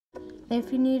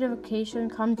If you need a vacation,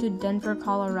 come to Denver,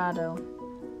 Colorado.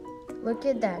 Look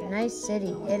at that nice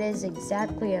city. It is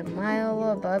exactly a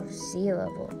mile above sea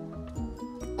level.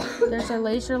 There's a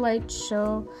laser light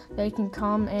show that you can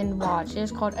come and watch.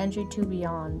 It's called Entry to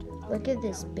Beyond. Look at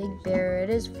this big bear. It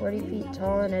is 40 feet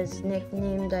tall and is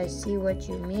nicknamed I See What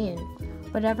You Mean.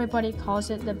 But everybody calls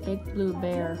it the Big Blue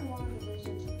Bear.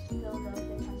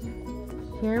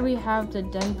 Here we have the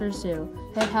Denver Zoo.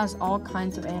 It has all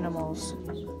kinds of animals.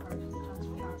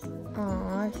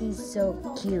 Aw, he's so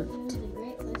cute.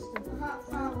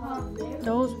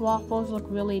 Those waffles look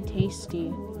really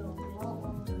tasty.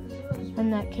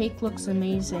 And that cake looks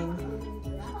amazing.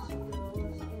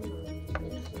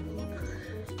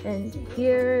 And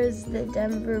here's the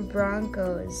Denver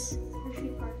Broncos.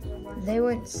 They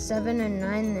went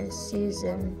 7-9 this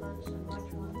season.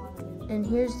 And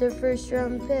here's their first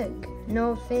round pick,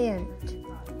 Noah Fant.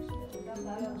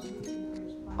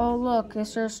 Oh look,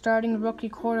 it's their starting rookie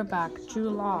quarterback,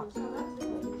 Drew Lock.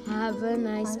 Have a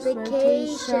nice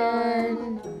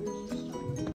vacation.